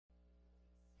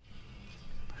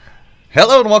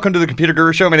Hello and welcome to the Computer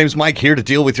Guru Show. My name is Mike, here to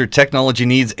deal with your technology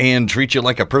needs and treat you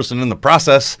like a person in the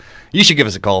process. You should give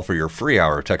us a call for your free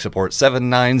hour of tech support,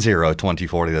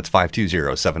 790-2040. That's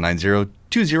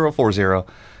 520-790-2040.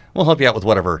 We'll help you out with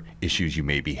whatever issues you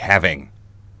may be having.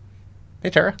 Hey,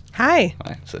 Tara. Hi.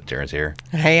 Hi. So Tara's here.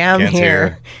 I am Ken's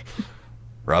here.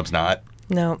 Rob's not.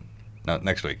 No. No,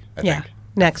 next week, I think.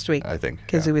 Next week. I think.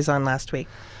 Because he was on last week.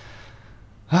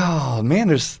 Oh, man,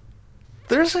 there's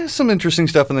some interesting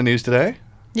stuff in the news today.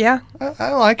 Yeah.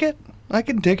 I like it. I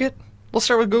can dig it. Let's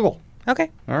start with Google.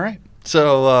 Okay. All right.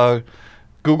 So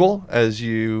Google, as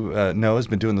you know, has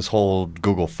been doing this whole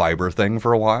Google Fiber thing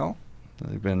for a while.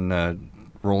 They've been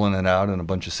rolling it out in a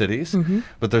bunch of cities. Mm-hmm.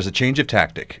 But there's a change of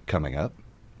tactic coming up.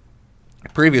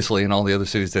 Previously, in all the other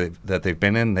cities that they've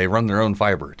been in, they run their own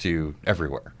fiber to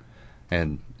everywhere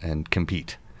and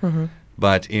compete. Mm-hmm.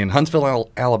 But in Huntsville,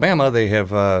 Alabama, they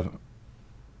have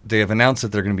announced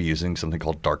that they're going to be using something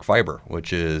called dark fiber,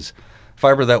 which is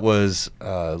fiber that was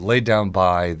laid down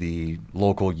by the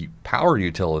local power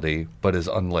utility, but is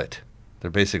unlit.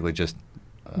 They're basically just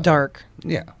dark.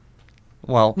 Yeah.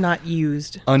 Well, not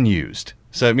used. Unused.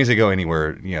 So it means they go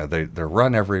anywhere. You know, they're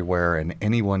run everywhere, and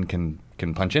anyone can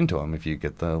punch into them if you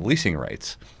get the leasing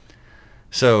rights.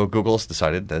 So Google's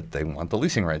decided that they want the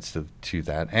leasing rights to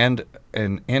that, and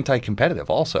anti-competitive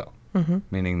also,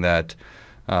 meaning that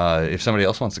if somebody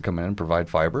else wants to come in and provide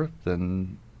fiber,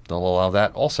 then they'll allow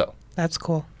that also. That's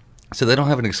cool. So they don't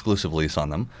have an exclusive lease on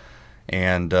them,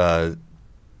 and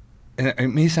it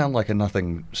may sound like a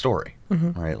nothing story,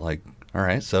 right? Like, all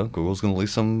right, so Google's going to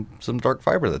lease some dark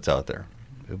fiber that's out there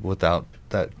without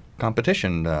that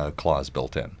competition clause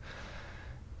built in.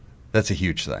 That's a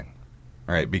huge thing,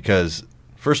 all right? Because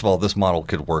first of all, this model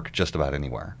could work just about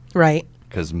anywhere, right?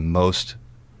 Because most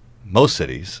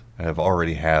cities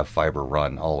already have fiber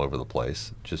run all over the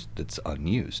place. Just it's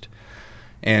unused.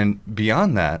 And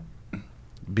beyond that,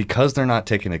 because they're not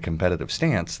taking a competitive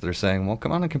stance, they're saying, "Well,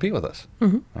 come on and compete with us.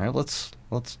 All right, let's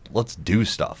do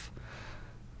stuff.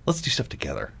 Let's do stuff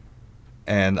together."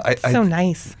 And so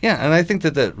nice. Yeah, and I think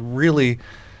that really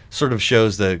sort of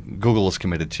shows that Google is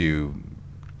committed to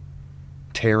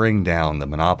tearing down the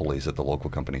monopolies that the local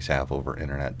companies have over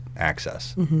internet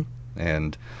access.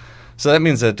 And so that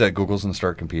means that Google's going to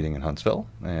start competing in Huntsville,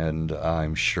 and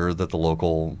I'm sure that the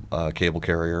local cable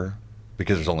carrier,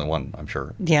 because there's only one, I'm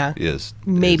sure, two,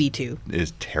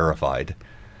 is terrified,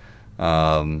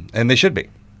 and they should be,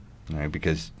 right?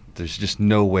 Because there's just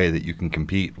no way that you can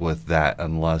compete with that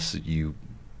unless you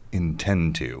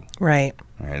intend to. Right.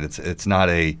 Right. It's not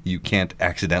you can't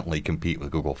accidentally compete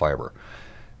with Google Fiber.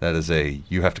 That is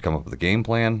you have to come up with a game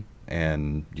plan,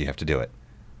 and you have to do it.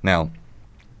 Now,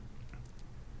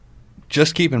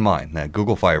 just keep in mind that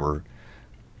Google Fiber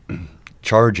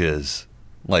charges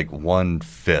like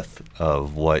 1/5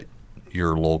 of what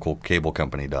your local cable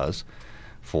company does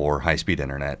for high-speed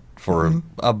internet for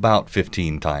about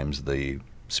 15 times the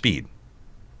speed.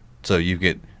 So you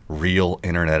get real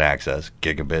internet access,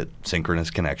 gigabit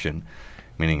synchronous connection,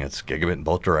 meaning it's gigabit in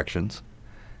both directions,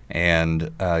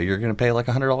 and you're going to pay like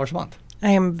 $100 a month.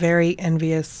 I am very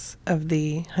envious of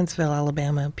the Huntsville,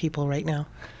 Alabama people right now.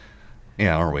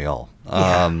 Yeah, aren't we all?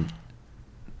 Yeah.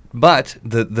 But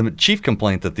the chief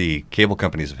complaint that the cable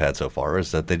companies have had so far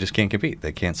is that they just can't compete.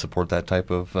 They can't support that type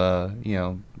of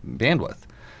bandwidth.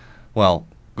 Well,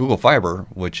 Google Fiber,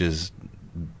 which is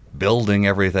building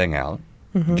everything out,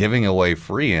 giving away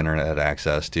free internet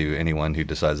access to anyone who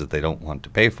decides that they don't want to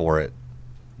pay for it,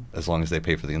 as long as they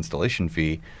pay for the installation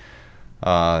fee,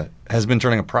 has been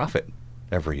turning a profit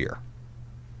every year.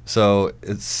 So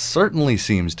it certainly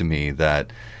seems to me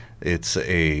that it's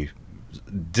a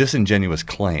disingenuous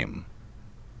claim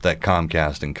that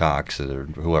Comcast and Cox or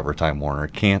whoever, Time Warner,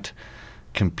 can't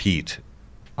compete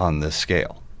on this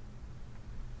scale.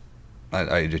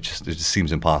 It just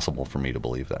seems impossible for me to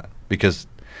believe that, because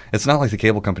it's not like the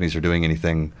cable companies are doing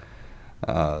anything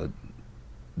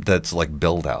that's like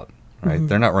build out, right?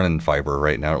 They're not running fiber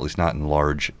right now, or at least not in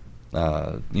large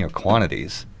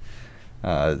quantities.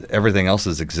 Everything else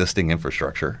is existing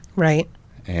infrastructure, right?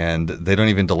 And they don't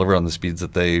even deliver on the speeds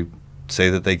that they say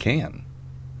that they can.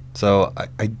 So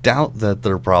I doubt that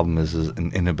their problem is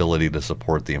an inability to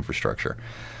support the infrastructure.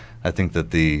 I think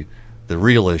that the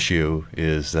real issue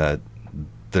is that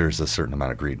there's a certain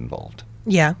amount of greed involved.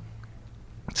 Yeah.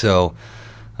 So,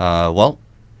 in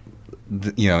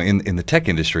the tech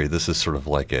industry, this is sort of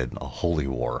like a holy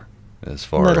war as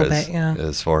far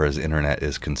as far as internet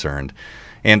is concerned,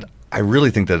 and I really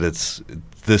think that this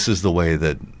is the way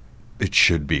that it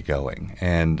should be going.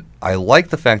 And I like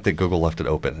the fact that Google left it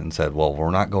open and said, well,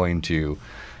 we're not going to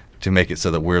make it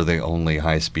so that we're the only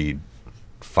high-speed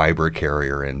fiber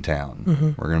carrier in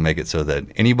town. We're going to make it so that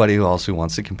anybody else who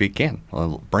wants to compete can.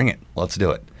 Well, bring it. Let's do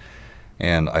it.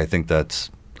 And I think that's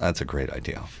a great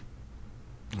idea.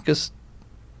 Because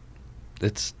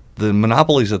it's the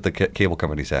monopolies that the cable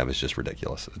companies have is just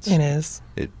ridiculous. It is.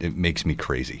 It makes me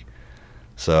crazy.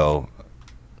 So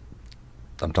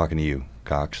I'm talking to you,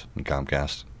 Cox and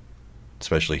Comcast,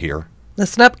 especially here.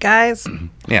 Listen up, guys.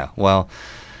 Yeah, well,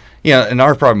 yeah, and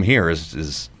our problem here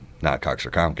is not Cox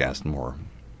or Comcast, more,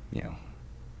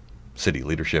 city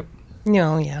leadership,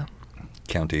 Yeah.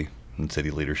 county and city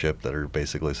leadership that are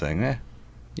basically saying,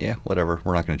 yeah, whatever,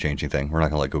 we're not going to change anything. We're not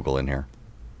going to let Google in here.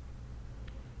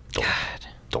 God.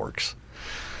 Dorks.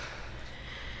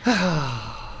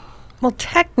 Well,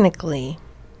 technically,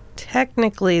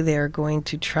 they're going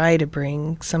to try to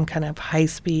bring some kind of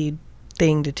high-speed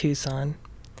thing to Tucson,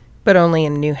 but only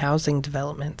in new housing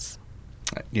developments.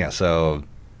 Yeah, so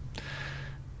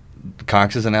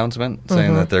Cox's announcement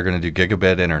saying that they're going to do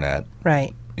gigabit internet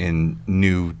Right. in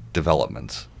new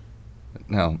developments.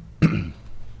 Now, I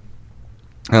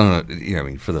don't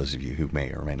know, for those of you who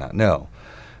may or may not know,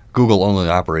 Google only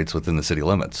operates within the city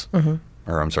limits.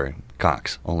 Or, I'm sorry,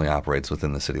 Cox only operates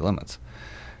within the city limits.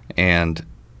 And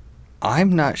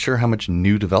I'm not sure how much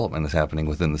new development is happening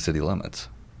within the city limits.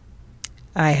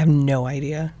 I have no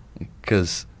idea.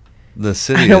 Because the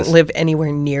city I don't live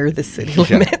anywhere near the city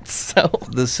limits, so.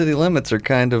 The city limits are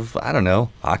kind of, I don't know,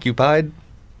 occupied,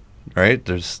 right?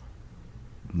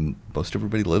 Most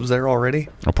everybody lives there already.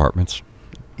 Apartments.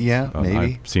 Yeah,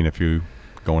 maybe. I've seen a few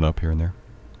going up here and there.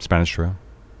 Spanish Trail.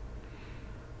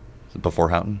 Before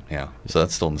Houghton? Yeah. So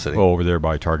that's still in the city. Oh, over there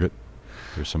by Target.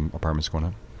 There's some apartments going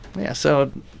up. Yeah,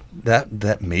 so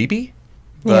that maybe?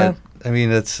 But, I mean,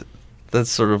 that's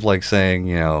sort of like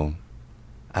saying, I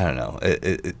don't know.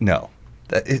 No.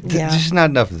 There's just not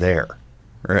enough there.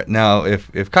 Right? Now,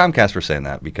 if Comcast were saying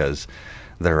that because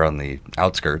they're on the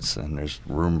outskirts and there's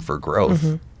room for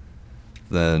growth,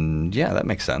 then, yeah, that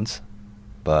makes sense.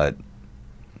 But,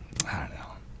 I don't know.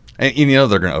 And,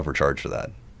 they're going to overcharge for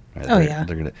that. Right? Oh, yeah.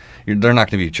 They're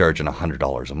not going to be charging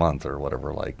 $100 a month or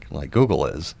whatever like Google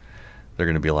is. They're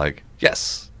going to be like,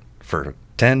 yes, for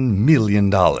 $10 million,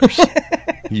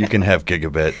 you can have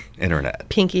gigabit internet.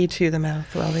 Pinky to the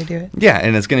mouth while they do it. Yeah,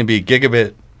 and it's going to be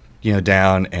gigabit,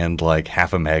 down and like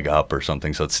half a meg up or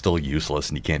something, so it's still useless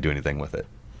and you can't do anything with it.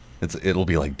 It'll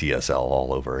be like DSL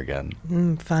all over again.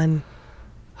 Fun.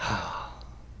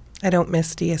 I don't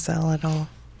miss DSL at all.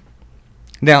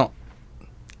 Now,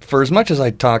 for as much as I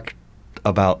talk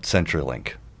about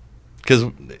CenturyLink, because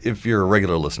if you're a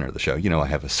regular listener to the show, I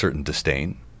have a certain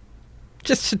disdain.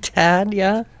 Just a tad,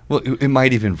 yeah. Well, it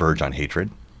might even verge on hatred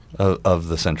of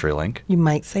the CenturyLink. You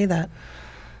might say that.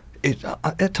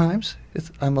 At times,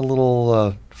 I'm a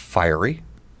little fiery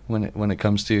when it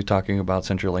comes to talking about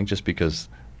CenturyLink, just because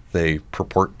they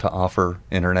purport to offer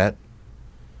internet.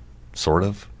 Sort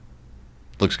of.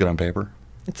 Looks good on paper.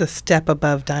 It's a step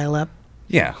above dial-up.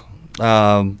 Yeah.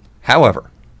 However,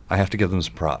 I have to give them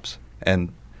some props.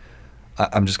 And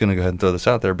I'm just going to go ahead and throw this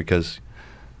out there because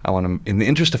I want to, in the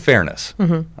interest of fairness,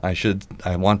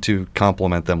 I want to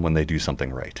compliment them when they do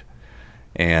something right.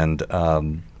 And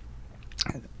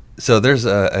so there's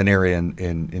an area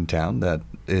in town that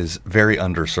is very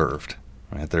underserved.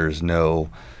 Right? There's no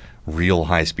real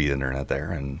high-speed internet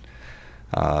there. And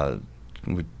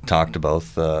we talked to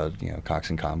both Cox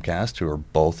and Comcast, who are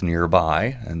both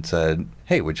nearby, and said,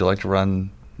 hey, would you like to run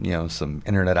some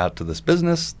internet out to this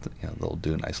business? They'll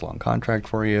do a nice long contract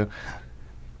for you.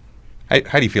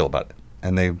 How do you feel about it?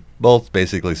 And they both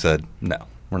basically said, no,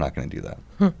 we're not going to do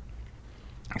that.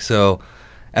 So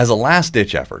as a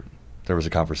last-ditch effort, there was a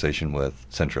conversation with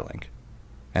CenturyLink.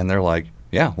 And they're like,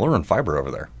 yeah, we'll run fiber over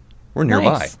there. We're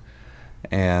nearby. Nice.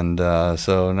 And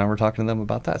so now we're talking to them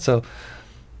about that. So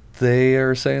they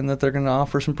are saying that they're going to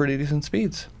offer some pretty decent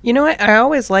speeds. You know what? I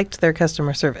always liked their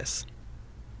customer service.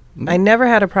 I never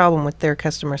had a problem with their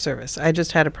customer service. I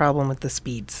just had a problem with the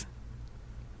speeds.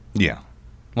 Yeah.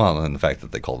 Well, and the fact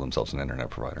that they call themselves an internet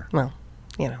provider. Well,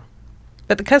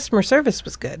 But the customer service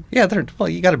was good. Yeah,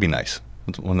 you got to be nice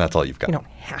when that's all you've got. You don't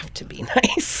have to be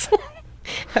nice.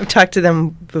 I've talked to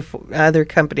them before, other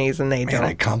companies, and they don't.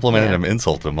 I complimented them,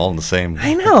 insulted them all in the same.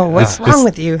 I know. What's wrong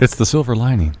with you? It's the silver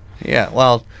lining. Yeah,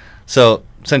 well, so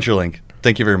CenturyLink,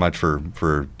 thank you very much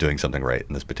for doing something right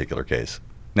in this particular case.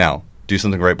 Now, do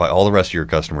something right by all the rest of your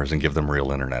customers and give them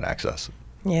real internet access.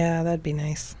 Yeah, that'd be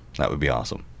nice. That would be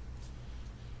awesome.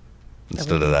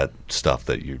 Instead of that stuff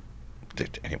that you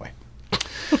did. Anyway.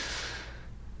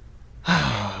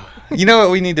 You know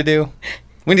what we need to do?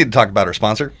 We need to talk about our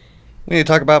sponsor. We need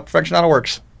to talk about Perfection Auto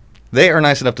Works. They are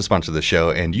nice enough to sponsor this show,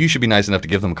 and you should be nice enough to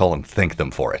give them a call and thank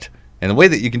them for it. And the way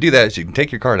that you can do that is you can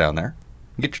take your car down there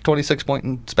and get your 26-point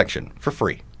inspection for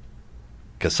free.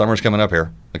 Because summer's coming up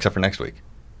here, except for next week.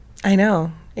 I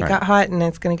know. It Right. got hot and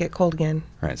it's going to get cold again.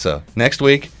 All right, so next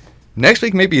week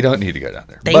maybe you don't need to go down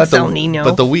there. Thanks, El Nino.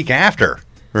 But the week after,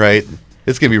 right,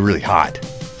 it's going to be really hot.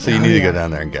 So you need to go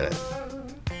down there and get it.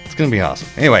 It's going to be awesome.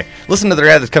 Anyway, listen to their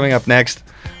ad that's coming up next.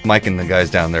 Mike and the guys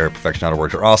down there at Perfection Auto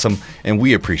Works are awesome, and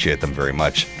we appreciate them very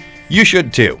much. You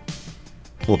should too.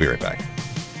 We'll be right back.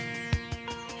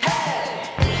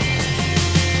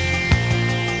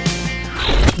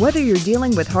 Whether you're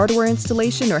dealing with hardware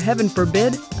installation or, heaven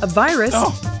forbid, a virus,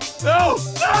 No!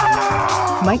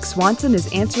 Mike Swanson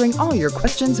is answering all your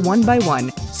questions one by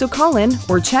one. So call in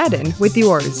or chat in with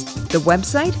yours. The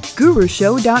website,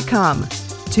 gurushow.com.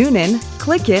 Tune in,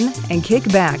 click in, and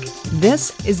kick back.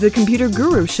 This is the Computer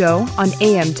Guru Show on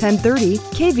AM 1030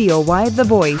 KVOY The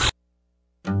Voice.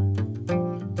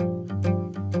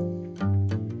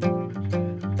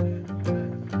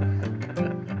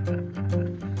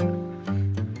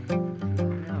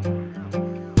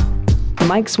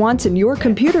 Mike Swanson, your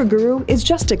computer guru, is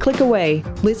just a click away.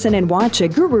 Listen and watch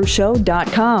at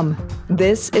gurushow.com.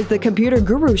 This is the Computer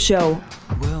Guru Show.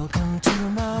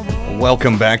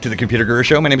 Welcome back to the Computer Guru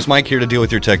Show. My name is Mike, here to deal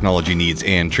with your technology needs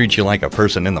and treat you like a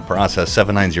person in the process.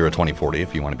 790-2040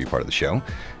 if you want to be part of the show.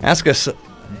 Ask us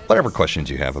whatever questions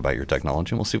you have about your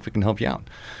technology, and we'll see if we can help you out.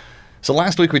 So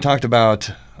last week we talked about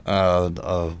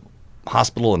a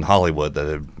hospital in Hollywood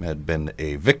that had been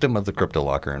a victim of the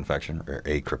CryptoLocker infection, or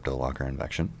a CryptoLocker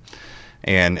infection,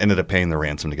 and ended up paying the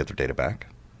ransom to get their data back.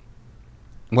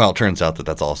 Well, it turns out that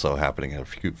that's also happening at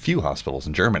a few hospitals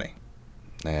in Germany.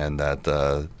 And that,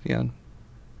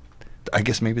 I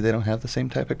guess maybe they don't have the same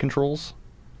type of controls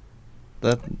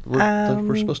that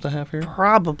we're supposed to have here.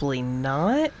 Probably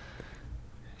not.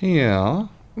 Yeah.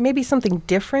 Maybe something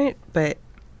different, but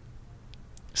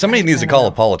Somebody needs to call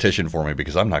a politician for me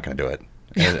because I'm not going to do it.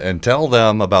 And tell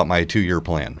them about my 2-year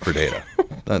plan for data.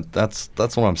 That's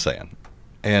what I'm saying.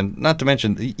 And not to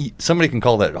mention, somebody can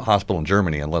call that hospital in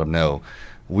Germany and let them know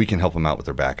we can help them out with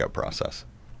their backup process.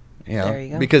 There you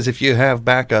go. Because if you have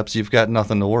backups, you've got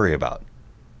nothing to worry about.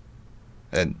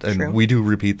 And True. we do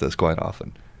repeat this quite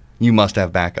often. You must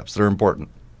have backups. They're important.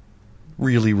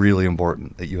 Really, really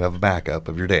important that you have a backup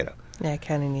of your data. yeah, I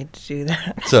kind of need to do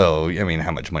that. So, I mean,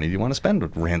 how much money do you want to spend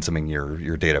with ransoming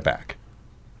your data back?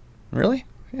 Really?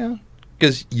 Yeah.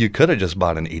 Because you could have just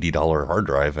bought an $80 hard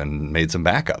drive and made some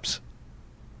backups.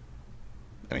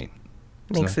 I mean,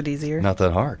 Makes it easier. not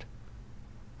that hard.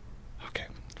 Okay,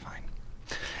 fine.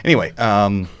 Anyway,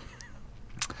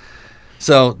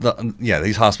 so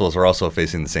these hospitals are also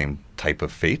facing the same type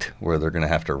of fate where they're going to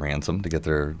have to ransom to get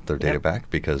their data back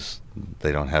because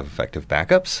they don't have effective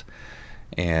backups.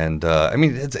 And I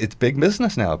mean, it's big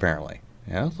business now apparently.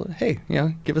 Yeah, so, hey,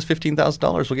 give us $15,000,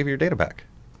 we'll give you your data back.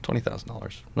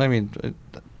 $20,000. I mean,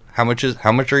 how much is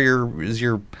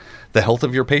the health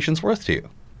of your patients worth to you?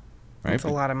 Right? It's a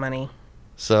lot of money.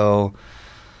 So,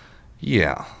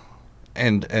 yeah,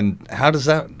 and how does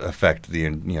that affect the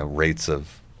rates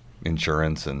of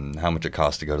insurance and how much it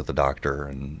costs to go to the doctor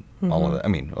and all of that? I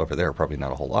mean, over there probably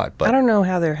not a whole lot, but I don't know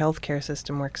how their healthcare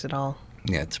system works at all.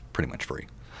 yeah, it's pretty much free.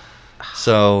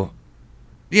 So,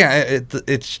 yeah,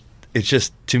 it's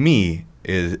just, to me,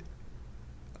 is.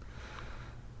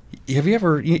 Have you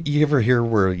ever hear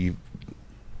where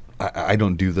I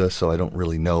don't do this, so I don't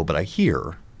really know, but I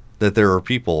hear that there are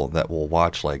people that will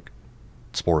watch like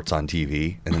sports on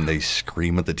TV and then they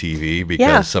scream at the TV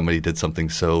because somebody did something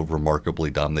so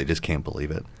remarkably dumb they just can't believe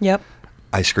it. Yep.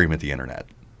 I scream at the internet.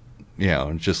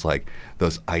 It's just like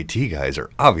those IT guys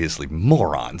are obviously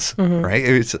morons, right?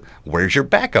 It's, where's your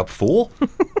backup, fool?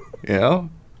 How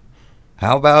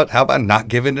about not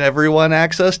giving everyone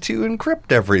access to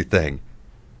encrypt everything?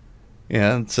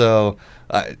 And so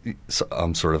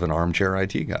I'm sort of an armchair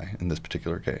IT guy in this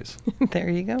particular case. There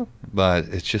you go. But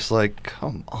it's just like,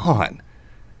 come on.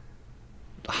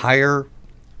 Hire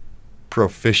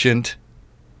proficient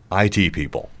IT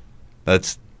people.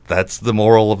 That's the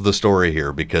moral of the story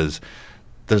here, because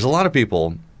there's a lot of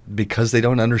people, because they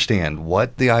don't understand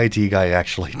what the IT guy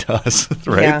actually does,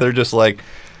 right? Yeah. They're just like,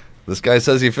 this guy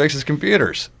says he fixes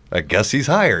computers. I guess he's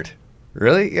hired.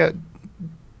 Really? Yeah.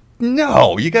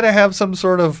 No, you got to have some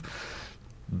sort of,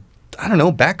 I don't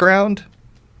know, background,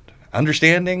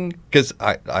 understanding. Because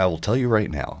I will tell you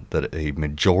right now that a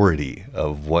majority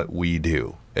of what we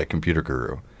do at Computer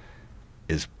Guru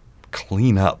is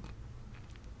clean up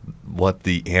what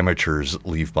the amateurs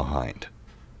leave behind.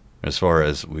 As far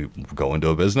as we go into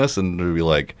a business and we'll be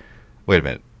like, wait a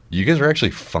minute, you guys are actually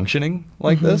functioning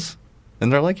like this?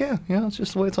 And they're like, yeah, it's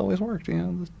just the way it's always worked.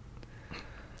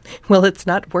 Well, it's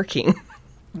not working.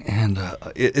 And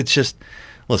it's just,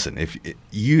 listen, if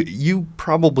you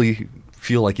probably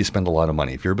feel like you spend a lot of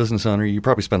money. If you're a business owner, you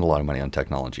probably spend a lot of money on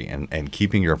technology and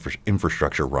keeping your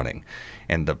infrastructure running.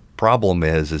 And the problem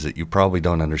is that you probably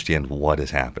don't understand what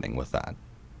is happening with that.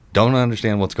 Don't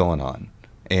understand what's going on.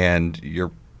 And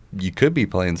you could be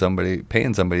paying somebody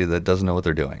that doesn't know what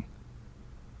they're doing.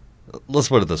 Let's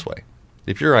put it this way.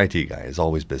 If your IT guy is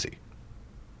always busy,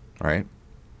 right?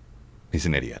 He's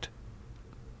an idiot.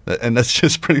 And that's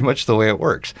just pretty much the way it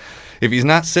works. If he's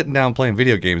not sitting down playing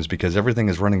video games because everything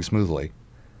is running smoothly,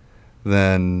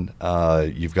 then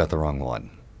you've got the wrong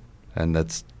one. And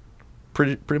that's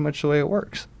pretty much the way it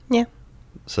works. Yeah.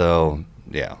 So,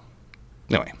 yeah.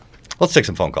 Anyway, let's take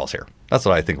some phone calls here. That's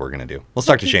what I think we're going to do. Let's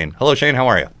talk to Shane. Hello, Shane. How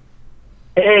are you?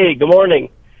 Hey, good morning.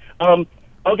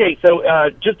 Okay,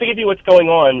 so just to give you what's going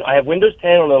on, I have Windows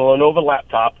 10 on a Lenovo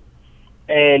laptop,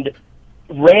 and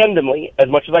randomly, as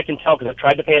much as I can tell because I've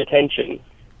tried to pay attention,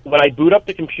 when I boot up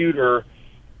the computer,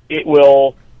 it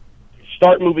will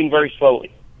start moving very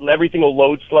slowly. Everything will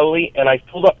load slowly, and I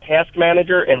pulled up Task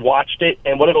Manager and watched it,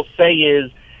 and what it'll say is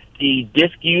the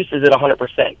disk use is at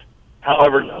 100%.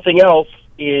 However, nothing else.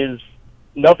 It's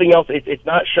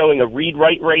not showing a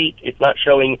read-write rate. It's not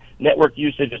showing network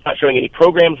usage. It's not showing any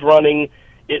programs running.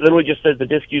 It literally just says the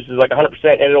disk use is like 100%,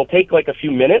 and it'll take like a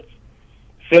few minutes,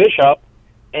 finish up,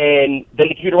 and then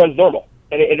the computer runs normal.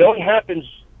 And it only happens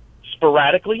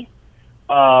sporadically.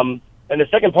 And the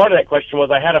second part of that question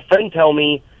was I had a friend tell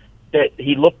me that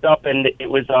he looked up and it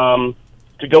was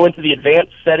to go into the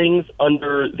advanced settings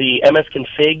under the MS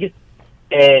config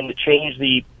and change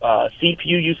the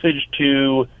CPU usage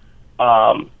to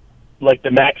like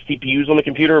the max CPUs on the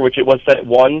computer, which it was set at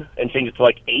 1, and change it to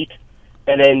like 8,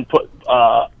 and then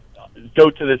go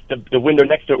to the window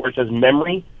next to it where it says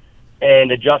memory,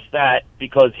 and adjust that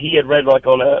because he had read like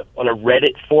on a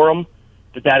Reddit forum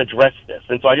that addressed this,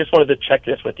 and so I just wanted to check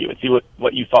this with you and see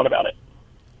what you thought about it.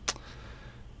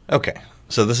 Okay,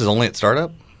 so this is only at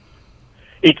startup?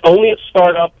 It's only at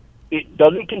startup. It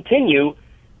doesn't continue.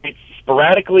 It's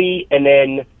sporadically, and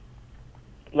then,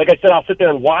 like I said, I'll sit there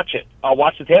and watch it. I'll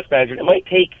watch the Task Manager. It might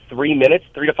take 3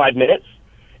 to 5 minutes,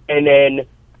 and then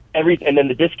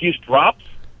the disk use drops,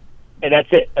 and that's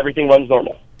it. Everything runs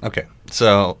normal. Okay,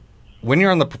 so when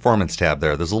you're on the Performance tab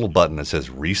there's a little button that says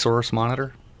Resource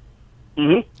Monitor.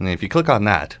 Mm-hmm. And if you click on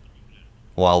that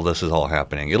while this is all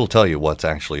happening, it'll tell you what's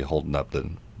actually holding up the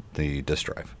disk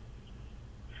drive.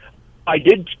 I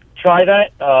did try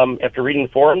that after reading the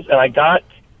forums, and I got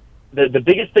the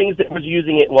biggest things that was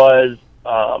using it was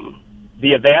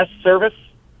the Avast service,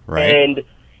 right, and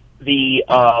the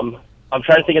I'm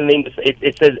trying to think of the name.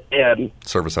 It says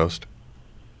service host.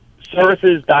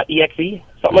 Services.exe,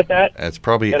 something like that. It's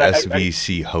probably and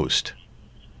SVC host.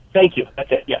 Thank you. That's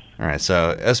it. Yes. All right.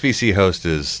 So SVC host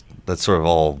that's sort of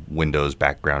all Windows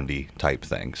backgroundy type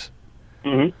things.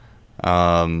 Mm-hmm.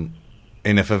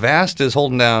 And if Avast is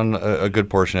holding down a good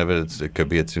portion of it, it could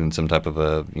be it's doing some type of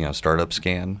a startup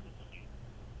scan.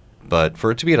 But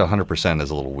for it to be at 100% is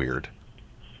a little weird.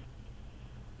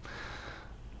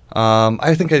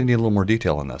 I think I need a little more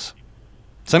detail on this.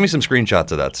 Send me some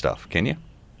screenshots of that stuff, can you?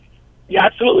 Yeah,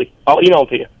 absolutely. I'll email it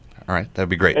to you. All right, that'd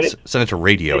be great. Send it to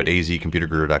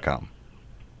radio@azcomputerguru.com.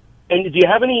 And do you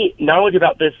have any knowledge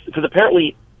about this? Because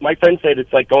apparently my friend said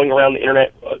it's like going around the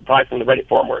internet, probably from the Reddit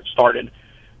forum where it started,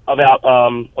 about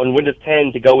on Windows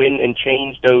 10 to go in and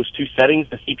change those two settings,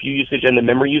 the CPU usage and the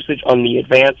memory usage on the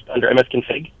advanced under MS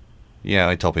config. Yeah,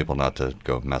 I tell people not to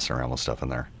go messing around with stuff in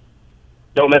there.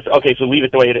 Don't mess. Okay, so leave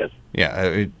it the way it is.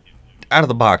 Yeah, out of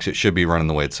the box, it should be running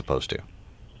the way it's supposed to.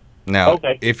 Now,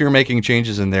 if you're making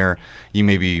changes in there, you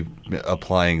may be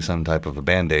applying some type of a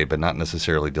Band-Aid, but not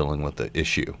necessarily dealing with the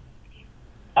issue.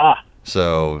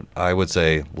 So I would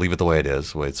say leave it the way it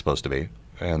is, the way it's supposed to be,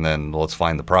 and then let's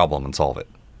find the problem and solve it.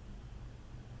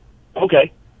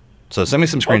 Okay. So send me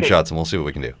some screenshots, and we'll see what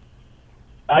we can do.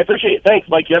 I appreciate it. Thanks,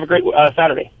 Mike. You have a great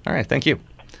Saturday. All right. Thank you.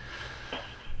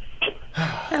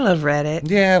 I love Reddit.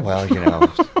 Yeah, well,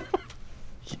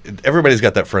 everybody's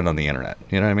got that friend on the internet.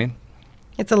 You know what I mean?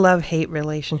 It's a love-hate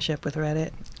relationship with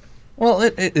Reddit. Well,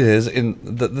 it is. And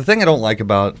the thing I don't like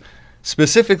about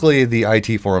specifically the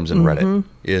IT forums in Reddit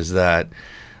is that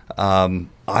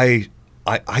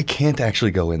I can't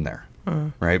actually go in there,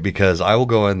 right? Because I will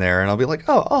go in there and I'll be like,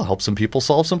 oh, I'll help some people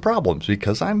solve some problems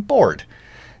because I'm bored.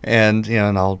 And,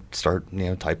 and I'll start,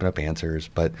 typing up answers.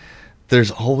 But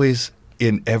there's always,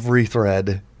 in every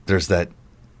thread, there's that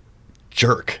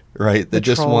jerk, right? That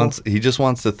just wants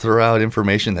to throw out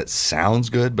information that sounds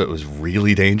good but was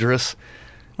really dangerous.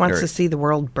 Wants to see the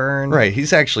world burn. Right.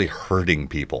 He's actually hurting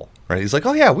people, right? He's like,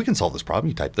 oh yeah, we can solve this problem.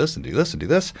 You type this and do this and do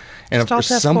this, and of Just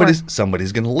course Alt F4.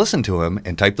 somebody's going to listen to him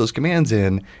and type those commands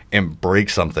in and break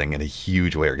something in a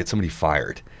huge way or get somebody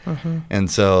fired.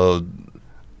 And so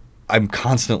I'm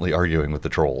constantly arguing with the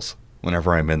trolls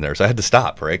whenever I'm in there. So I had to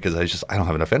stop, right? Because I don't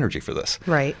have enough energy for this.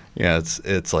 Right. Yeah, it's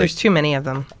like, There's too many of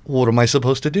them. what am I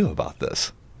supposed to do about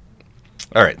this?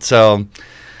 All right, so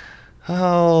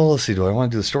let's see. Do I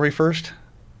want to do the story first?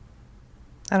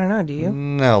 I don't know. Do you?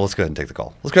 No, let's go ahead and take the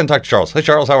call. Let's go ahead and talk to Charles. Hey,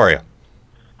 Charles, how are you?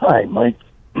 Hi, Mike.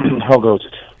 How goes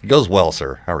it? It goes well,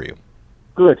 sir. How are you?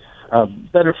 Good.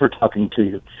 Better for talking to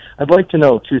you. I'd like to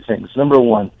know two things. Number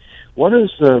one, what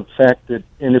is the fact that,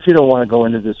 and if you don't want to go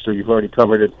into this or you've already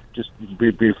covered it, just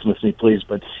be brief with me, please,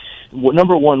 but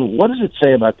number one, what does it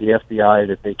say about the FBI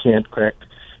that they can't crack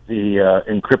the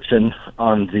encryption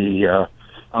on the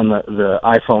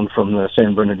iPhone from the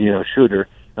San Bernardino shooter,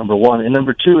 number one? And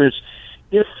number two is,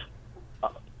 if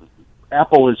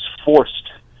Apple is forced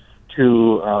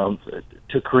to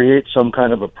create some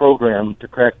kind of a program to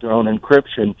crack their own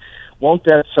encryption, won't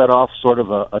that set off sort of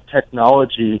a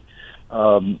technology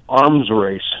arms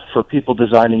race for people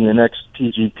designing the next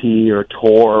PGP or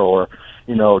Tor or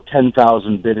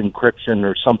 10,000-bit encryption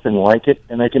or something like it?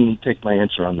 And I can take my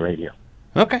answer on the radio.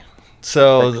 Okay.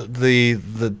 So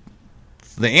the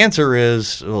answer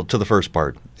is, well, to the first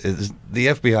part, is the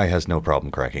FBI has no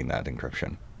problem cracking that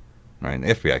encryption. Right?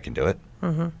 The FBI can do it.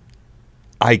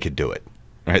 I could do it.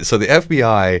 Right? So the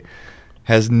FBI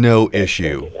has no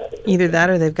issue. Either that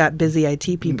or they've got busy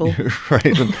IT people.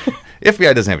 Right?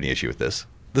 FBI doesn't have any issue with this.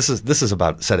 This is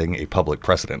about setting a public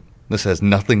precedent. This has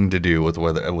nothing to do with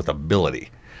ability.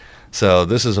 So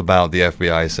this is about the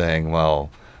FBI saying, well,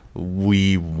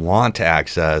 we want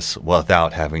access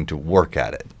without having to work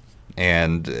at it.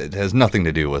 And it has nothing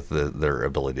to do with their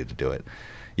ability to do it.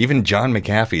 Even John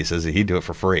McAfee says that he'd do it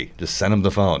for free. Just send him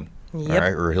the phone. Yep. All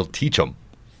right? Or he'll teach them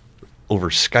over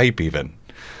Skype even.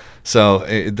 So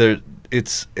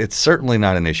it's certainly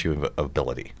not an issue of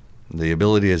ability. The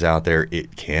ability is out there.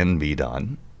 It can be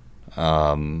done.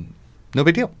 No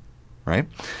big deal, right?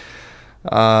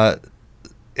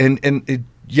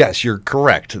 Yes, you're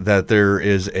correct that there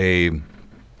is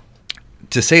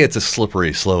to say it's a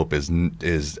slippery slope is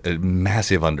a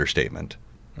massive understatement.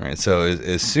 Right? So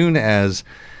as soon as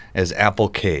Apple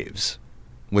caves,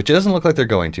 which it doesn't look like they're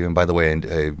going to, and by the way,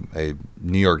 a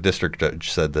New York district judge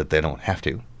said that they don't have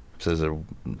to. Says that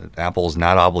Apple's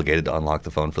not obligated to unlock the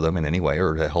phone for them in any way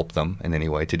or to help them in any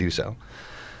way to do so.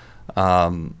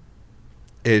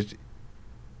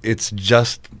 It's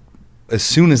just as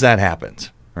soon as that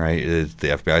happens, right? The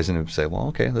FBI's going to say, well,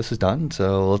 okay, this is done,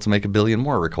 so let's make 1 billion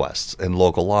more requests. And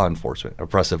local law enforcement,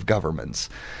 oppressive governments,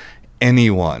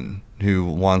 anyone who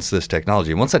wants this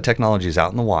technology. Once that technology is out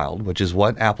in the wild, which is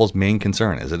what Apple's main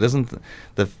concern is, it isn't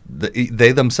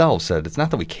they themselves said it's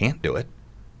not that we can't do it.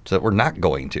 So that we're not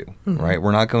going to, right?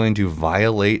 We're not going to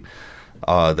violate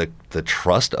the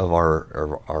trust of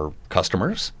our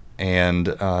customers,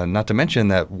 and not to mention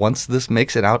that once this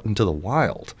makes it out into the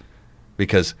wild,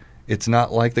 because it's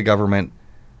not like the government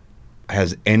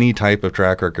has any type of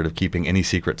track record of keeping any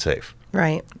secret safe,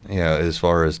 Right. as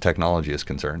far as technology is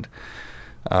concerned.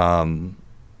 They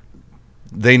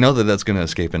know that that's going to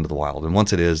escape into the wild, and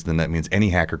once it is, then that means any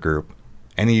hacker group,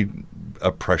 any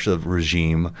oppressive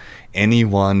regime,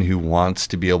 anyone who wants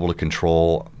to be able to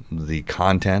control the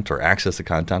content or access the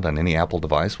content on any Apple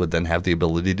device would then have the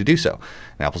ability to do so.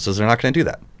 And Apple says they're not going to do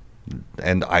that.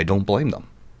 And I don't blame them.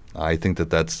 I think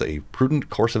that that's a prudent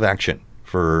course of action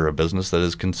for a business that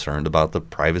is concerned about the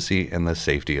privacy and the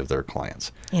safety of their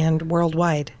clients. And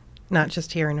worldwide, not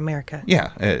just here in America. Yeah,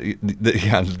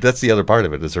 that's the other part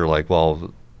of it is they're like,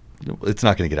 well, it's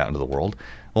not going to get out into the world.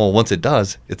 Well, once it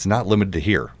does, it's not limited to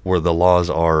here, where the laws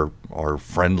are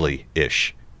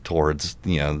friendly-ish towards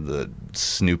the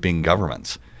snooping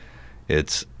governments.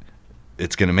 It's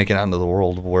going to make it out into the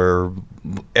world where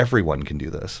everyone can do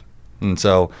this. And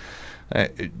so,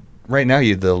 right now,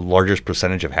 the largest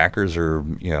percentage of hackers are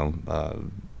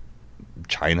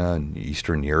China and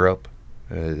Eastern Europe.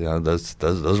 Those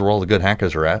are where all the good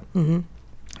hackers are at. Mm-hmm.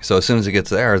 So as soon as it gets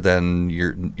there, then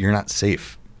you're not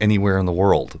safe anywhere in the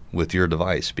world with your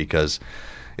device, because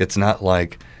it's not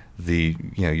like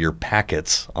your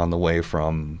packets on the way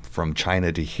from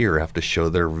China to here have to show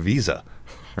their visa,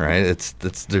 right?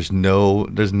 There's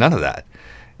none of that.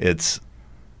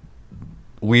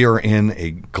 We are in a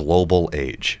global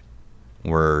age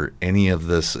where any of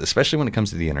this, especially when it comes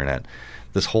to the internet,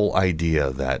 this whole idea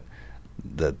that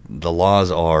the laws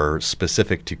are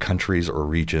specific to countries or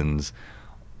regions,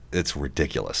 it's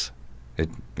ridiculous.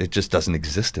 It just doesn't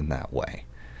exist in that way.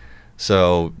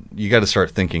 So you got to start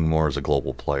thinking more as a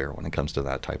global player when it comes to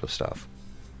that type of stuff.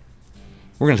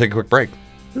 We're going to take a quick break.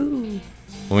 Ooh.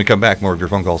 When we come back, more of your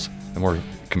phone calls and more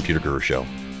Computer Guru Show.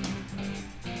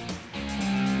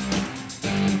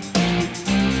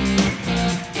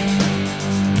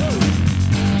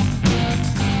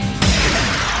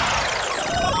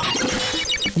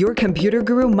 Your computer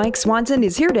guru, Mike Swanson,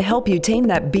 is here to help you tame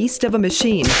that beast of a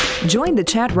machine. Join the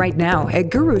chat right now at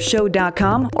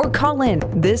gurushow.com or call in.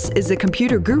 This is the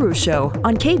Computer Guru Show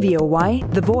on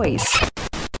KVOY, The Voice.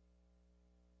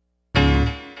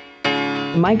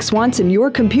 Mike Swanson, your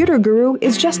computer guru,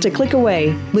 is just a click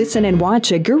away. Listen and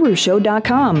watch at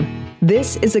gurushow.com.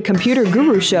 This is the Computer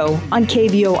Guru Show on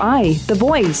KVOI, The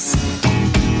Voice.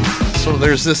 So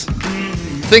there's this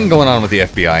thing going on with the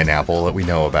FBI and Apple that we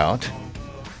know about.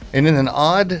 And in an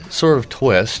odd sort of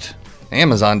twist,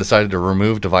 Amazon decided to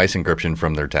remove device encryption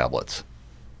from their tablets,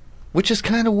 which is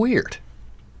kind of weird.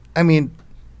 I mean,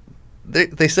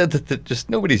 they said that just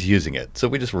nobody's using it, so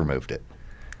we just removed it.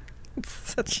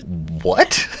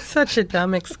 What? Such a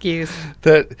dumb excuse.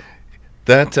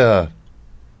 That's a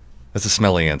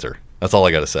smelly answer. That's all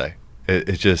I got to say.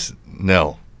 It's just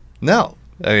no. I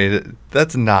mean,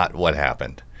 that's not what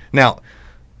happened. Now,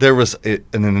 there was an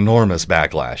enormous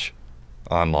backlash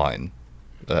online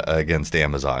against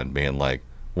Amazon, being like,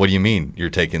 "What do you mean you're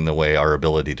taking away our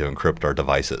ability to encrypt our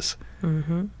devices?"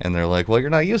 Mm-hmm. And they're like, "Well, you're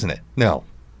not using it." No.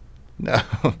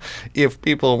 If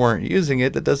people weren't using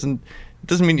it, that doesn't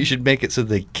mean you should make it so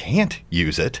they can't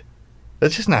use it.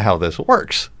 That's just not how this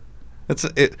works.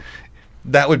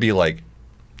 That would be like,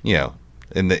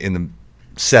 in the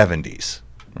 70s,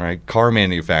 right? Car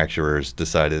manufacturers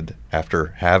decided, after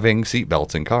having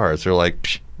seatbelts in cars, they're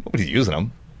like, nobody's using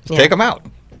them. Just take them out.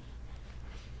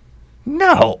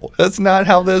 No, that's not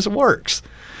how this works.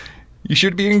 You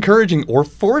should be encouraging or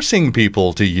forcing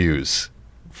people to use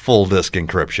full disk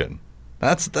encryption.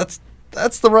 That's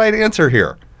the right answer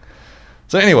here.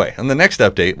 So anyway, on the next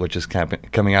update, which is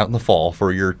coming out in the fall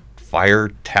for your Fire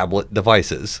tablet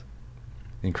devices,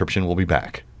 encryption will be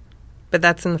back. But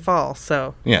that's in the fall,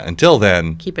 so yeah. Until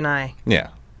then, keep an eye. Yeah.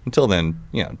 Until then,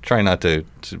 try not to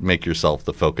make yourself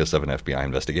the focus of an FBI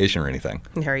investigation or anything.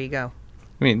 There you go.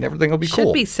 I mean, everything will be cool.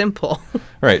 Should be simple.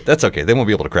 Right. That's okay. They won't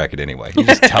be able to crack it anyway. You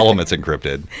just tell them it's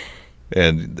encrypted,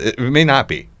 and it may not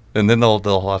be, and then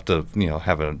they'll have to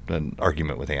have an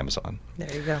argument with Amazon.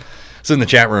 There you go. So in the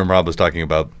chat room, Rob was talking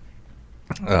about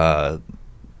the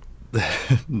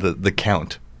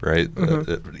count, right?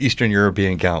 Mm-hmm. Eastern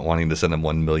European count wanting to send them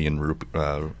 1 million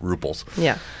rubles.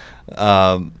 Yeah.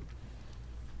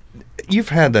 You've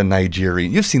seen the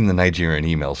Nigerian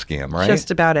email scam, right?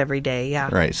 Just about every day, yeah.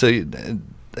 Right. So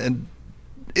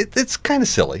it's kind of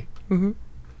silly. Mm-hmm.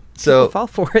 So People fall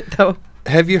for it, though.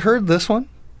 Have you heard this one?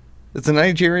 It's a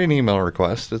Nigerian email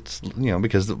request. It's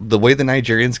because the way the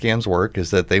Nigerian scams work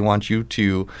is that they want you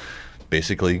to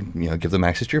basically give them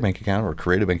access to your bank account or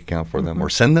create a bank account for them or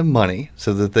send them money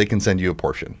so that they can send you a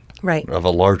portion, right, of a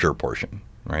larger portion,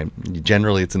 right?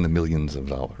 Generally, it's in the millions of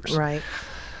dollars, right.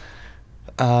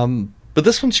 But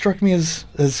this one struck me as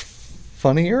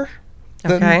funnier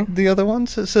than the other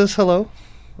ones. It says, "Hello,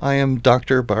 I am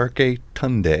Dr. Barke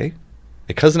Tunde,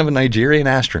 a cousin of a Nigerian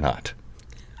astronaut."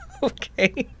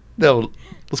 Okay. No,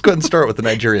 let's go ahead and start with the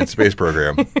Nigerian space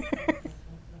program.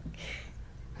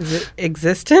 Is it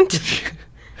existent?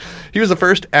 He was the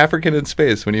first African in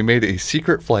space when he made a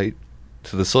secret flight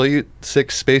to the Soyuz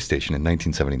 6 space station in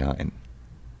 1979.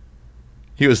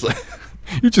 He was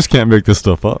You just can't make this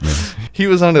stuff up, man. He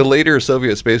was on a later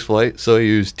Soviet space flight,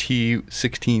 Soyuz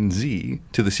T-16Z,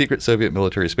 to the secret Soviet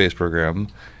military space program,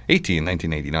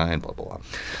 1989, blah, blah, blah.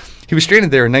 He was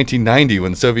stranded there in 1990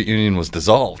 when the Soviet Union was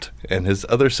dissolved, and his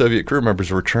other Soviet crew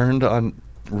members returned to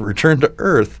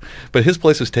Earth, but his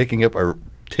place was taken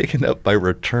up by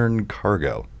return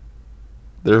cargo.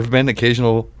 There have been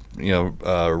occasional,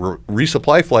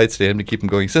 resupply flights to him to keep him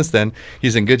going since then.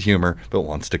 He's in good humor, but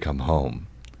wants to come home.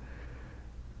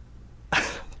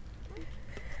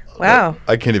 Wow.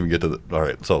 I can't even get to the... All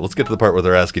right, so let's get to the part where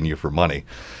they're asking you for money.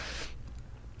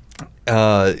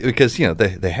 Because,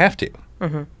 they have to.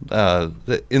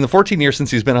 Mm-hmm. In the 14 years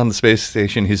since he's been on the space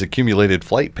station, he's accumulated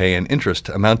flight pay and interest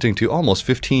amounting to almost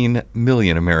 15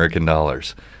 million American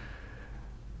dollars.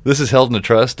 This is held in a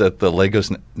trust at the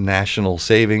Lagos National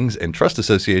Savings and Trust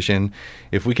Association.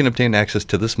 If we can obtain access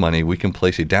to this money, we can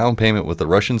place a down payment with the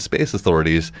Russian space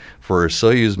authorities for a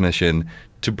Soyuz mission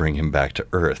to bring him back to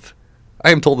Earth. I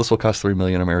am told this will cost 3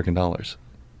 million American dollars.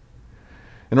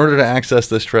 In order to access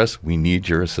this trust, we need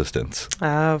your assistance.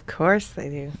 Of course they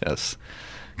do. Yes.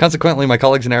 Consequently, my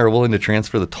colleagues and I are willing to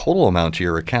transfer the total amount to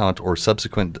your account or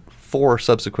subsequent for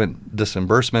subsequent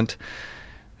disbursement.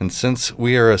 And since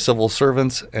we are civil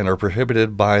servants and are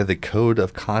prohibited by the Code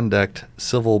of Conduct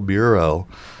Civil Bureau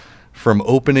from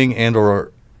opening and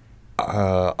or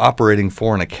operating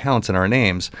foreign accounts in our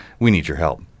names, we need your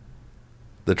help.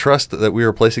 The trust that we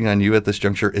are placing on you at this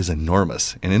juncture is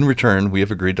enormous, and in return, we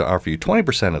have agreed to offer you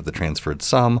 20% of the transferred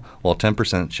sum, while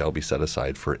 10% shall be set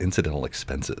aside for incidental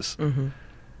expenses. Mm-hmm.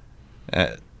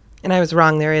 And I was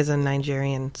wrong. There is a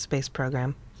Nigerian space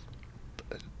program.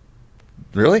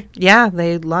 Really? Yeah,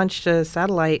 they launched a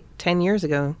satellite 10 years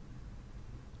ago.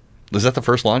 Is that the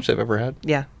first launch they've ever had?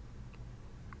 Yeah.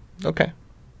 Okay.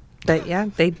 But yeah,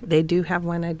 they do have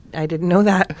one. I didn't know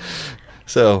that.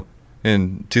 So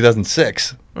in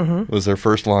 2006 was their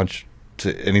first launch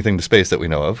to anything to space that we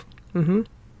know of. Mm-hmm.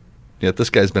 Yet this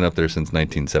guy's been up there since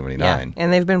 1979. Yeah,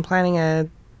 and they've been planning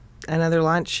another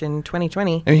launch in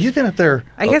 2020. And he's been up there.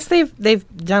 I guess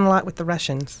they've done a lot with the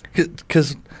Russians.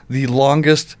 Because the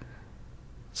longest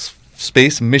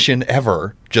space mission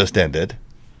ever just ended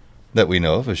that we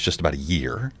know of. It was just about a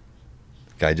year.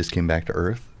 The guy just came back to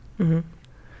Earth. Mm-hmm.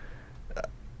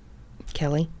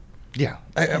 Kelly. Yeah,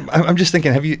 I'm just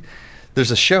thinking.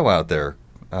 There's a show out there.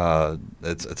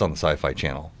 It's on the Sci-Fi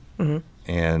Channel,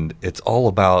 and it's all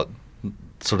about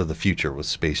sort of the future with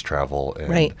space travel. And,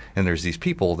 right. And there's these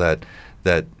people that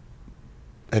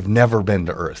have never been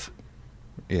to Earth.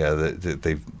 Yeah,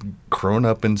 they've grown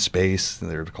up in space.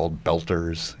 They're called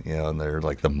belters, and they're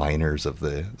like the miners of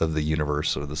the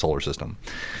universe or the solar system.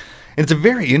 And it's a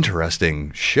very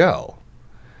interesting show,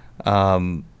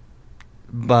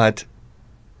 but.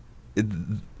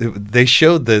 They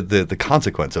showed the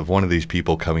consequence of one of these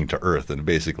people coming to Earth, and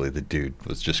basically the dude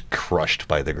was just crushed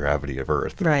by the gravity of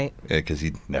Earth. Right. Because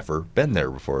he'd never been there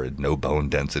before. Had no bone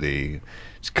density.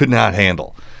 Just could not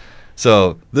handle.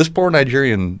 So this poor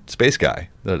Nigerian space guy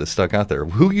that is stuck out there,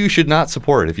 who you should not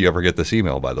support if you ever get this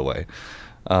email, by the way.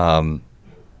 The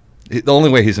only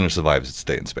way he's going to survive is to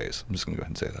stay in space. I'm just going to go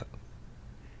ahead and say that.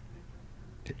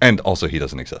 And also, he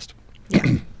doesn't exist.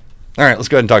 Yeah. All right, let's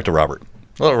go ahead and talk to Robert.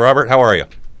 Hello, Robert. How are you?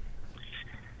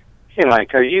 Hey,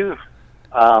 Mike. Are you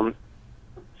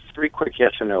 3 quick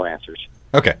yes or no answers?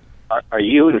 Okay. Are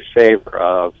you in favor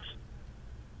of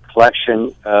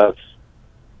collection of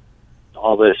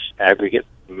all this aggregate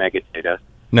metadata?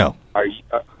 No. Are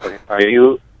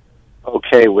you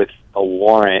okay with a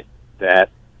warrant that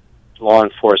law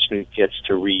enforcement gets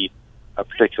to read a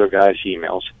particular guy's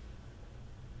emails?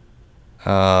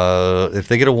 If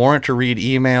they get a warrant to read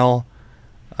email,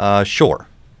 sure.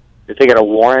 If they get a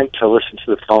warrant to listen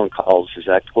to the phone calls, is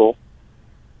that cool?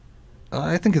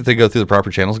 I think if they go through the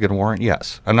proper channels, get a warrant,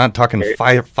 yes. I'm not talking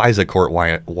FISA court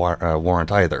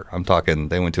warrant either. I'm talking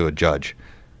they went to a judge.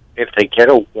 If they get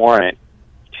a warrant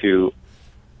to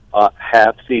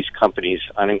have these companies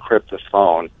unencrypt the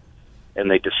phone,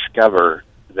 and they discover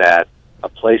that a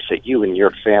place that you and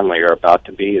your family are about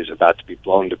to be is about to be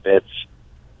blown to bits,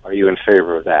 are you in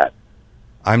favor of that?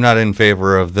 I'm not in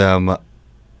favor of them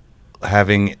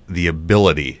having the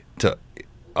ability to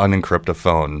unencrypt a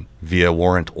phone via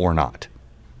warrant or not.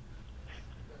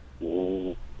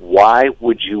 Why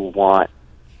would you want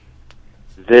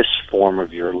this form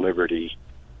of your liberty,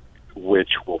 which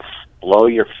will blow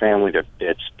your family to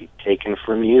bits, be taken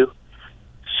from you,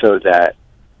 so that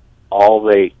all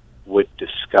they would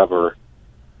discover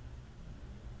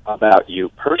about you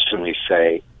personally,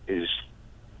 say, is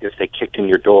if they kicked in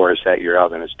your door, is that your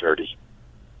oven is dirty?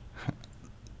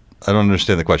 I don't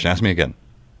understand the question. Ask me again.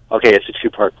 Okay, it's a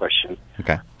 2-part question.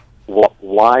 Okay.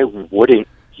 Why wouldn't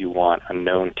you want a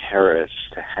known terrorist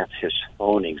to have his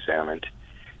phone examined?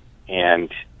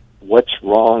 And what's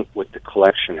wrong with the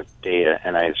collection of data?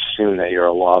 And I assume that you're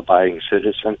a law-abiding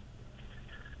citizen.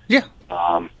 Yeah.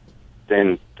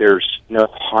 Then there's no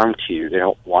harm to you. They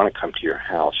don't want to come to your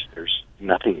house. There's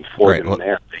nothing for them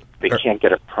there. They can't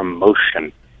get a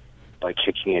promotion by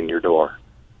kicking in your door.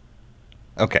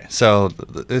 Okay, so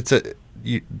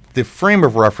the frame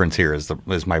of reference here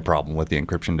is my problem with the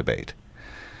encryption debate.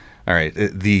 All right,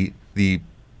 the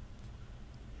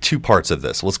 2 parts of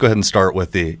this. Let's go ahead and start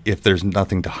with if there's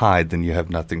nothing to hide, then you have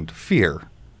nothing to fear.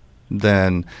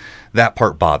 Then that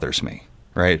part bothers me,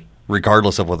 right?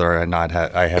 Regardless of whether or not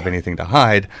I have anything to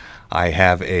hide, I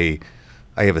have a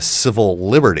civil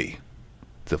liberty,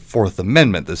 the 4th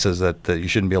Amendment, that says that you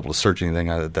shouldn't be able to search anything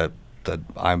that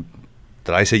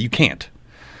I say you can't.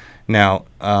 Now,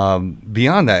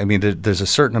 beyond that, I mean, there's a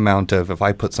certain amount of, if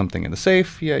I put something in a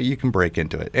safe, yeah, you can break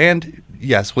into it. And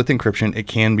yes, with encryption, it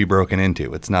can be broken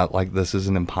into. It's not like this is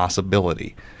an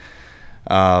impossibility.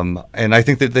 And I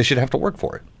think that they should have to work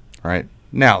for it, right?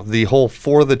 Now, the whole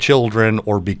for the children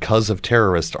or because of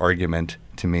terrorist argument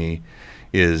to me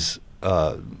is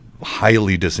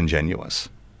highly disingenuous,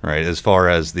 right? As far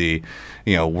as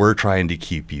we're trying to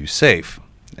keep you safe,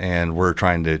 and we're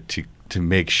trying to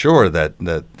make sure that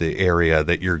the area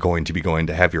that you're going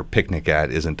to have your picnic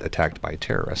at isn't attacked by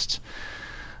terrorists.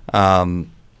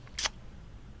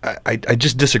 I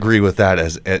just disagree with that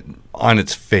on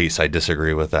its face. I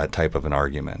disagree with that type of an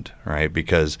argument, right?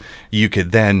 Because you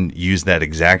could then use that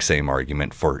exact same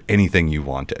argument for anything you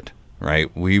wanted,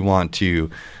 right? We want to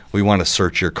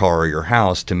search your car or your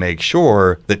house to make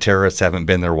sure that terrorists haven't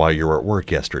been there while you were at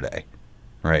work yesterday,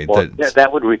 right? Well,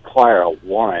 that would require a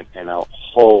warrant and a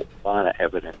whole lot of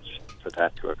evidence for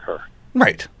that to occur.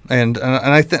 Right, and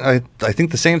I think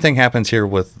the same thing happens here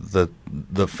with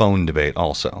the phone debate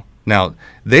also. Now,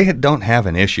 they don't have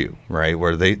an issue, right,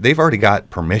 where they've already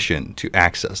got permission to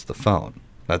access the phone.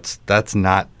 That's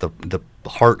not the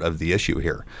heart of the issue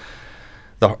here.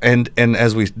 And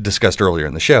as we discussed earlier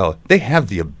in the show, they have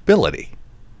the ability,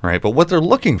 right? But what they're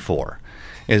looking for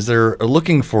is they're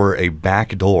looking for a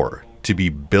backdoor to be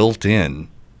built in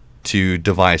to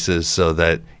devices so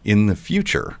that in the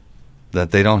future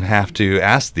that they don't have to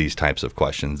ask these types of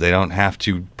questions. They don't have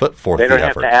to put forth the effort. They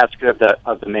don't have to ask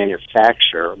of the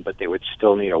manufacturer, but they would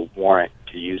still need a warrant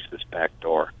to use this back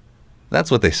door. That's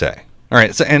what they say. All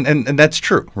right, so and that's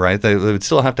true, right? They would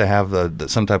still have to have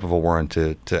some type of a warrant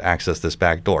to access this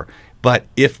back door. But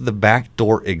if the back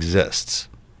door exists,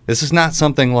 this is not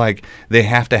something like they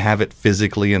have to have it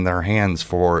physically in their hands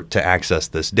to access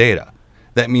this data.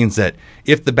 That means that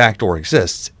if the back door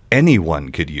exists,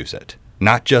 anyone could use it.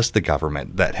 Not just the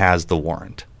government that has the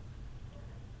warrant.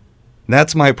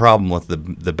 That's my problem with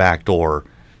the backdoor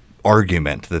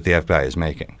argument that the FBI is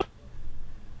making.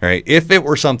 All right? If it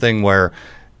were something where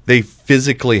they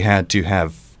physically had to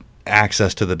have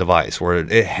access to the device, where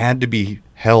it had to be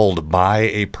held by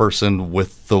a person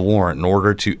with the warrant in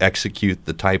order to execute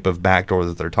the type of backdoor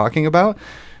that they're talking about,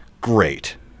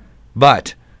 great.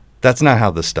 But that's not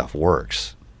how this stuff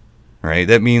works. Right?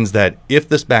 That means that if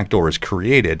this backdoor is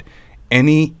created,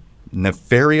 any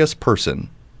nefarious person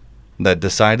that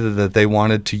decided that they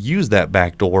wanted to use that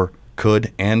backdoor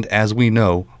could, and as we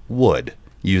know, would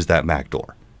use that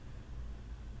backdoor.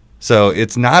 So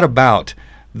it's not about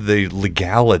the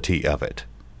legality of it,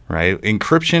 right?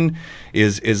 Encryption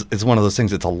is one of those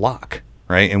things. It's a lock,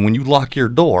 right? And when you lock your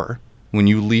door, when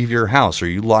you leave your house, or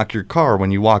you lock your car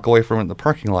when you walk away from it in the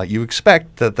parking lot, you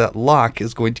expect that lock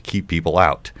is going to keep people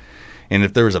out. And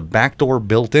if there was a backdoor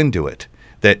built into it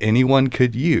that anyone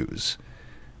could use,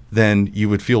 then you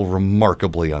would feel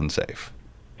remarkably unsafe.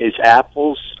 Is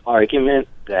Apple's argument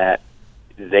that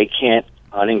they can't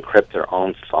unencrypt their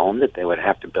own phone, that they would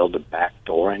have to build a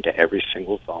backdoor into every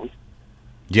single phone?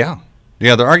 Yeah.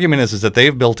 Their argument is that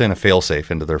they've built in a failsafe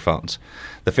into their phones.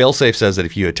 The failsafe says that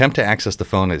if you attempt to access the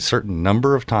phone a certain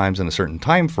number of times in a certain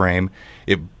time frame,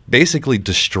 it basically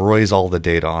destroys all the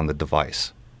data on the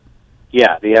device.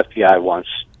 Yeah, the FBI wants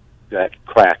that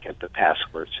crack at the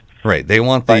passwords. Right. They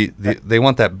want the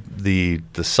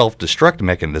self-destruct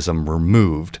mechanism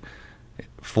removed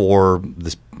for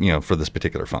this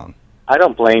particular phone. I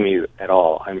don't blame you at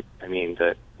all. I mean,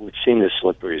 we've seen this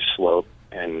slippery slope,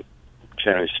 and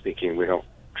generally speaking, we don't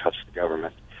trust the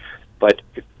government. But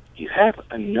if you have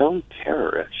a known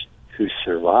terrorist who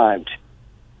survived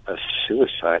a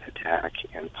suicide attack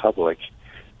in public,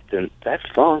 then that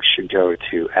phone should go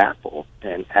to Apple,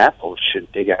 and Apple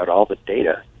should dig out all the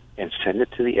data and send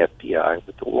it to the FBI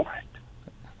with the warrant.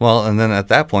 Well, and then at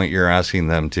that point, you're asking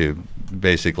them to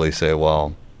basically say,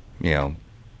 well,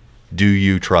 do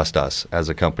you trust us as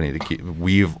a company to keep?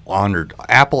 We've honored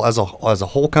Apple as a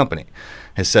whole company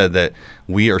has said that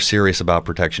we are serious about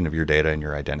protection of your data and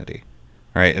your identity.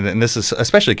 Right, and this is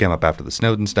especially came up after the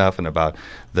Snowden stuff and about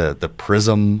the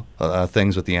PRISM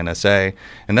things with the NSA,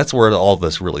 and that's where all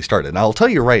this really started. And I'll tell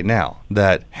you right now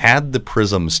that had the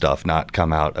PRISM stuff not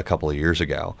come out a couple of years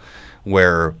ago,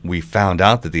 where we found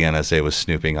out that the NSA was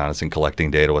snooping on us and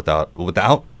collecting data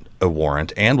without a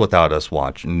warrant and without us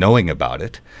knowing about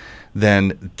it,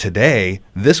 then today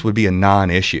this would be a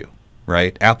non-issue.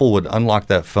 Right, Apple would unlock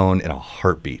that phone in a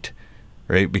heartbeat,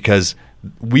 right, because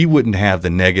we wouldn't have the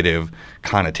negative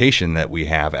connotation that we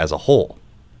have as a whole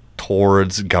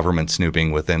towards government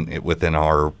snooping within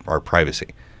our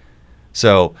privacy.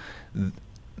 So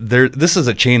this is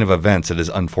a chain of events that is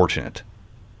unfortunate.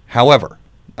 However,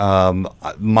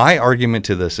 my argument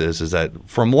to this is that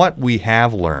from what we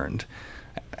have learned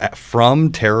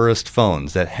from terrorist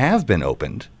phones that have been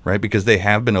opened, right, because they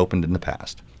have been opened in the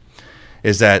past,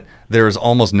 is that there is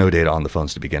almost no data on the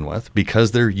phones to begin with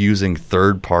because they're using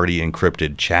third-party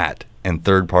encrypted chat and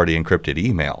third-party encrypted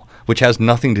email, which has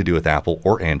nothing to do with Apple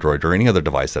or Android or any other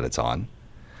device that it's on.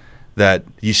 that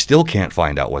you still can't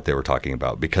find out what they were talking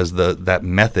about because that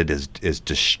method is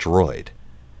destroyed.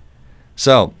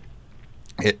 So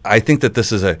I think that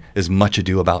this is much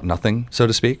ado about nothing, so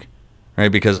to speak,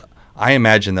 right? Because I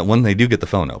imagine that when they do get the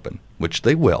phone open, which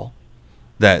they will,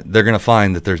 that they're going to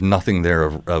find that there's nothing there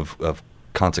of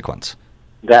consequence.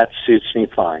 That suits me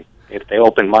fine. If they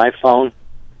open my phone,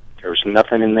 there's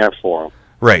nothing in there for them.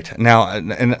 Right. Now,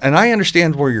 and I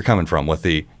understand where you're coming from with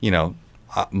the,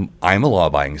 I'm a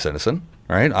law-abiding citizen,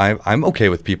 right? I'm okay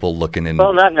with people looking in.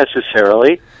 Well, not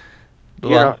necessarily.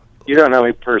 You don't know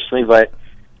me personally, but...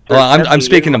 Well, I'm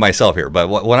speaking to myself here, but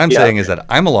what I'm saying is that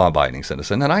I'm a law-abiding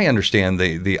citizen, and I understand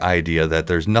the idea that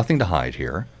there's nothing to hide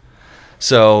here.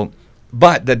 So,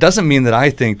 but that doesn't mean that I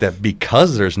think that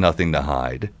because there's nothing to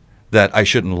hide, that I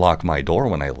shouldn't lock my door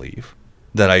when I leave,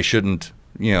 that I shouldn't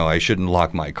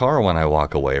lock my car when I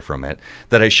walk away from it,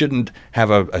 that I shouldn't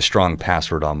have a strong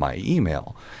password on my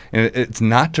email. And it's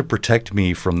not to protect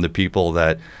me from the people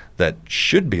that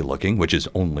should be looking, which is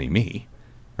only me,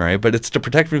 right? But it's to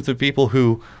protect me from the people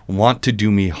who want to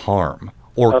do me harm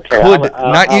or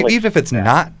even if it's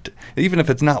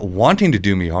not wanting to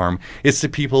do me harm, it's the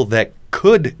people that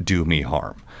could do me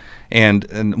harm.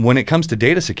 And when it comes to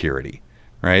data security,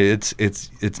 right?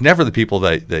 It's never the people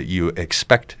that you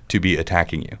expect to be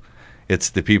attacking you. It's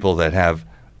the people that have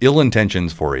ill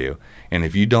intentions for you. And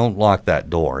if you don't lock that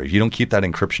door, if you don't keep that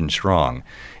encryption strong,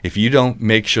 if you don't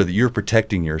make sure that you're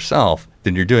protecting yourself,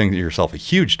 then you're doing yourself a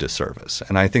huge disservice.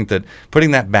 And I think that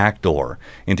putting that back door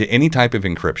into any type of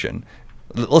encryption,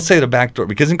 let's say the back door,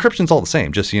 because encryption's all the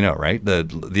same, just so you know, right? The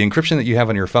encryption that you have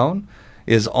on your phone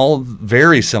is all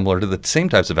very similar to the same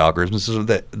types of algorithms as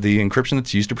the encryption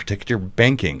that's used to protect your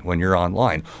banking when you're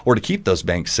online or to keep those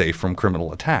banks safe from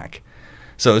criminal attack.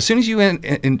 So as soon as you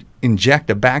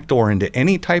inject a backdoor into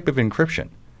any type of encryption,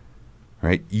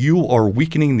 right, you are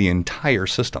weakening the entire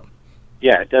system.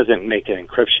 Yeah, it doesn't make it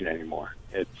encryption anymore.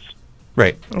 It's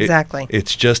right. Exactly.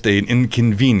 It's just an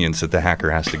inconvenience that the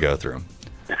hacker has to go through.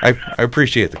 I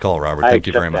appreciate the call, Robert. Thank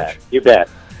you very much. You bet.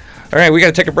 All right, we got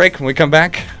to take a break. When we come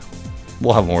back,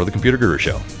 we'll have more of the Computer Guru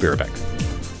Show. Be right back.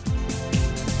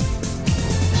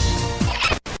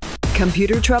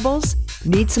 Computer troubles?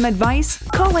 Need some advice?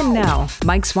 Call in now.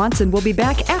 Mike Swanson will be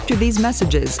back after these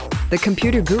messages. The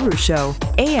Computer Guru Show,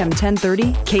 AM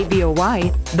 1030,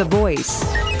 KVOY, The Voice.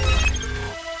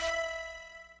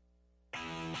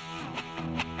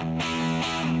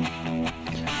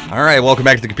 All right, welcome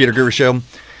back to the Computer Guru Show.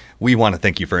 We want to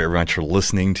thank you very much for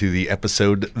listening to the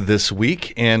episode this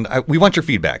week, and we want your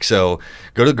feedback. So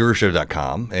go to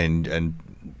gurushow.com, and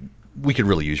we could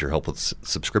really use your help with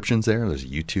subscriptions there. There's a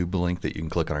YouTube link that you can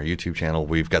click on our YouTube channel.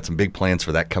 We've got some big plans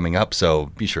for that coming up, so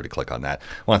be sure to click on that.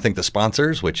 I want to thank the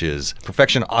sponsors, which is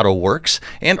Perfection Auto Works,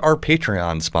 and our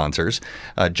Patreon sponsors,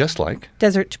 just like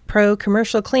Desert Pro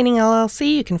Commercial Cleaning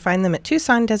LLC. You can find them at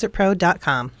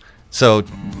TucsonDesertPro.com. So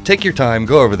take your time,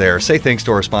 go over there, say thanks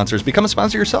to our sponsors, become a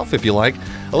sponsor yourself if you like.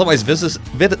 Otherwise,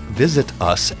 visit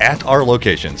us at our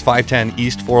locations, 510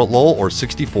 East Fort Lowell or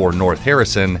 64 North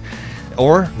Harrison,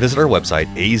 or visit our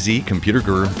website,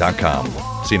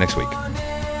 azcomputerguru.com. See you next week.